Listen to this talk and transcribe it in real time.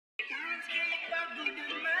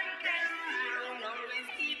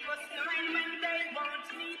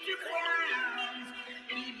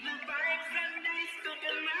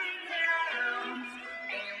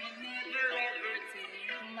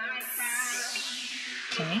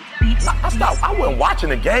I wasn't watching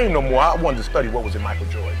the game no more. I wanted to study what was in Michael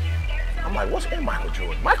Jordan. I'm like, what's in Michael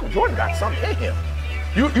Jordan? Michael Jordan got something in him.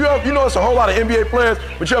 You know it's a whole lot of NBA players,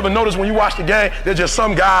 but you ever notice when you watch the game, there's just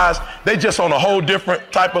some guys, they just on a whole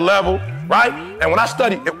different type of level, right? And when I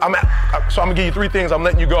study, so I'm gonna give you three things, I'm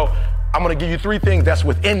letting you go. I'm gonna give you three things that's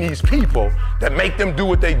within these people that make them do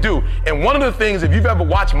what they do. And one of the things, if you've ever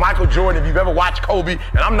watched Michael Jordan, if you've ever watched Kobe,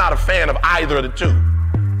 and I'm not a fan of either of the two,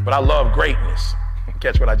 but I love greatness.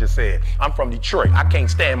 Catch what I just said. I'm from Detroit. I can't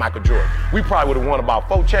stand Michael Jordan. We probably would have won about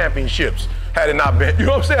 4 championships had it not been. You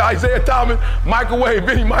know what I'm saying? Isaiah Thomas, Microwave,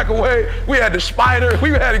 Benny Microwave. We had the Spider. We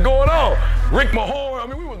had it going on. Rick Mahorn. I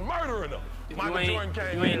mean, we was murdering them. Michael Jordan came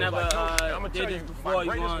in. You ain't never I'm going to tell you my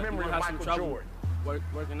greatest memory of Michael Jordan.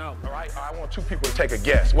 Working out. All right, I want 2 people to take a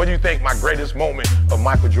guess. What do you think my greatest moment of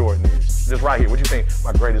Michael Jordan is? This right here. What do you think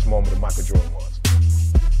my greatest moment of Michael Jordan was?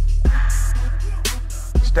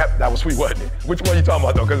 That was sweet, wasn't it? Which one you talking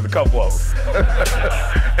about, though? Because it's a couple of them.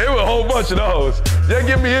 It was a whole bunch of those. Just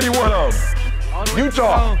give me any one of them.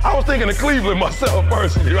 Utah. I was thinking of Cleveland myself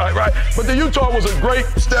personally, right? But the Utah was a great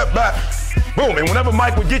step back. Boom. And whenever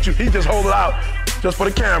Mike would get you, he'd just hold it out just for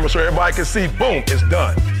the camera so everybody can see. Boom, it's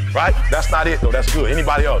done. Right? That's not it, though. That's good.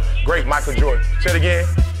 Anybody else? Great, Michael Jordan. Say it again.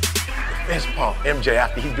 The fist pump. MJ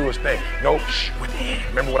after he do his thing. No, within.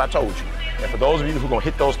 Remember what I told you. And for those of you who are going to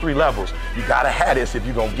hit those 3 levels, you got to have this if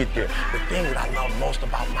you're going to get there. The thing that I love most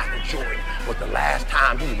about Michael Jordan was the last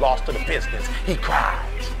time he lost to the Pistons, he cried.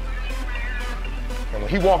 And when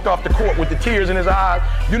he walked off the court with the tears in his eyes,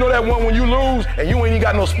 you know that one when you lose and you ain't even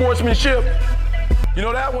got no sportsmanship? You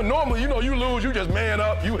know that one? Normally, you know, you lose, you just man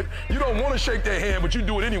up. You don't want to shake their hand, but you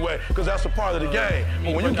do it anyway because that's a part of the game.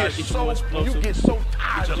 But when you get so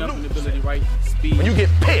tired of losing, when you get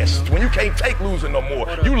pissed, when you can't take losing no more,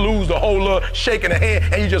 you lose the whole shaking the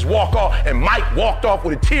hand and you just walk off. And Mike walked off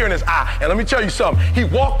with a tear in his eye. And let me tell you something. He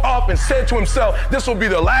walked off and said to himself, this will be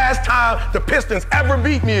the last time the Pistons ever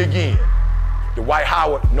beat me again. Dwight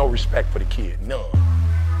Howard, no respect for the kid, none.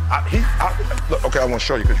 Look, okay, I want to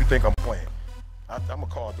show you because you think I'm playing. I'm going to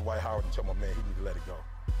call Dwight Howard and tell my man he need to let it go.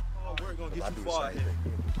 Oh, we're going to get you far here.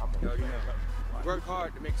 Work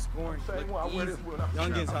hard to make scoring look easy.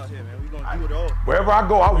 Youngins out here, man. We're going to do it all. Wherever I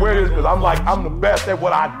go, I wear this because I'm the best at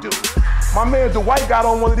what I do. My man Dwight got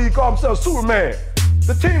on one of these, he called himself Superman.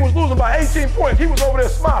 The team was losing by 18 points. He was over there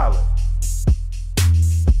smiling.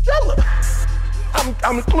 Y'all look,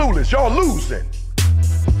 I'm clueless. Y'all losing.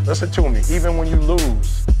 Listen to me. Even when you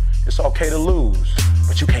lose, it's okay to lose,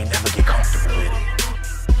 but you can't never get comfortable with it.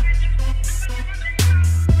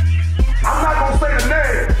 I'm not gonna say the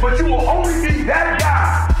name, but you will only be that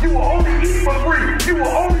guy. You will only eat for free. You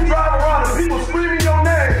will only drive around and people screaming your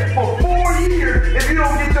name for 4 years if you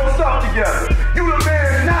don't get yourself together. You the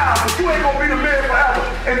man now, but you ain't gonna be the man forever.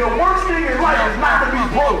 And the worst thing in life is not to be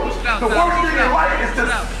broke. The worst thing in life is to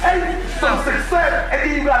take some success and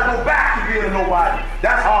then you gotta go back to being nobody.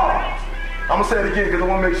 That's hard. I'm gonna say it again because I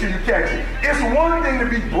wanna make sure you catch it. It's one thing to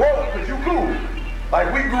be broke because you cool. Like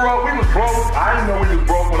we grew up, we was broke. I didn't know we was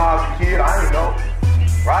broke when I was a kid. I didn't know,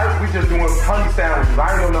 right? We just doing honey sandwiches.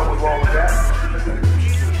 I didn't know nothing was wrong with that. You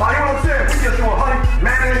know what I'm saying? We just doing honey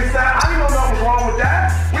mayonnaise sandwiches. I didn't know nothing was wrong with that.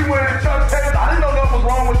 We went to Chuck Taylor. I didn't know nothing was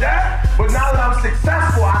wrong with that. But now that I'm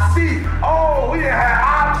successful, I see, oh, we didn't have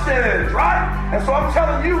options, right? And so I'm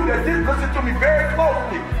telling you that this, listen to me very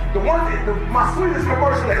closely. My sweetest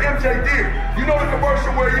commercial that MJ did, you know the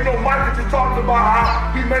commercial where, you know, Michael just talked about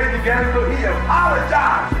how he made the game look, he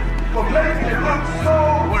apologized for making it look so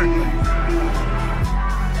easy.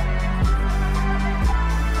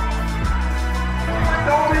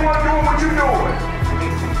 The only one doing what you're doing.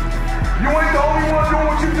 You ain't the only one doing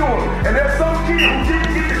what you're doing. And there's some kid who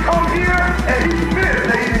didn't get to come here, and he's pissed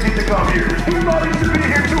that he didn't get to come here. He thought he should be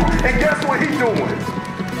here too, and guess what he's doing?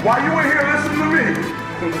 While you in here, listen to me.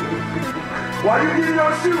 While you getting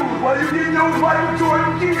your shoes, while you getting your Michael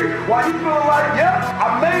Jordan gear, while you feeling like, yep,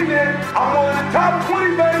 I made it, I'm one of the top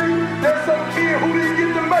 20, baby, there's some kid who didn't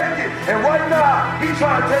get to make it. And right now, he's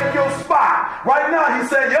trying to take your spot. Right now, he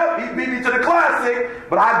said, yep, he beat me to the Classic,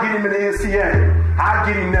 but I get him in the NCAA. I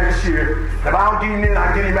get him next year. If I don't get him in,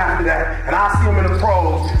 I get him after that. And I see him in the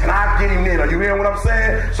pros, and I get him in. Are you hearing what I'm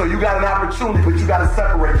saying? So you got an opportunity, but you got to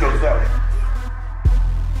separate yourself.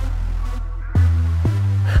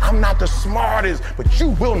 I'm not the smartest, but you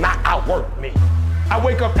will not outwork me. I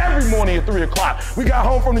wake up every morning at 3 o'clock. We got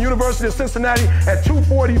home from the University of Cincinnati at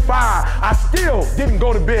 2:45. I still didn't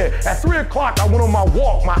go to bed. At 3 o'clock, I went on my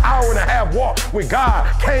walk, my hour-and-a-half walk with God,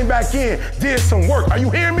 came back in, did some work. Are you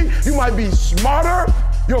hearing me? You might be smarter.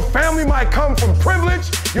 Your family might come from privilege.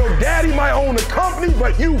 Your daddy might own a company,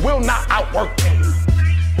 but you will not outwork me.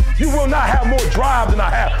 You will not have more drive than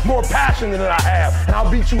I have, more passion than I have. And I'll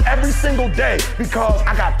beat you every single day because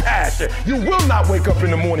I got passion. You will not wake up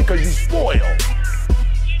in the morning because you spoiled.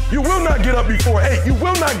 You will not get up before 8. You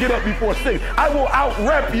will not get up before 6. I will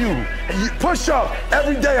out-rep you. Push up.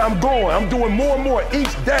 Every day I'm going. I'm doing more and more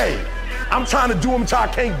each day. I'm trying to do them until I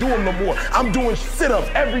can't do them no more. I'm doing sit-ups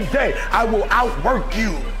every day. I will outwork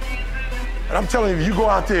you. And I'm telling you, you go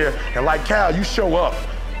out there and like Cal, you show up.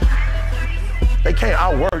 They can't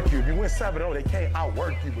outwork you. If you win 7-0, they can't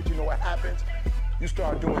outwork you. But you know what happens? You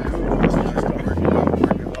start doing good. You start working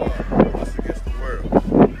hard. Us against the world.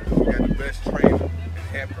 We got the best trainer in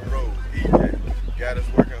Hampton Roads, EJ. Got us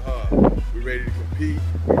working hard. We're ready to compete.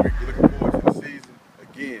 We're looking forward to the season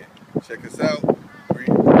again. Check us out.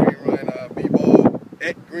 Green Run B-Ball,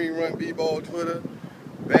 at Green Run B-Ball Twitter,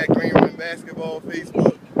 Green Run Basketball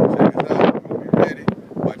Facebook. Check us out. We'll be ready.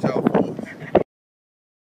 Watch out.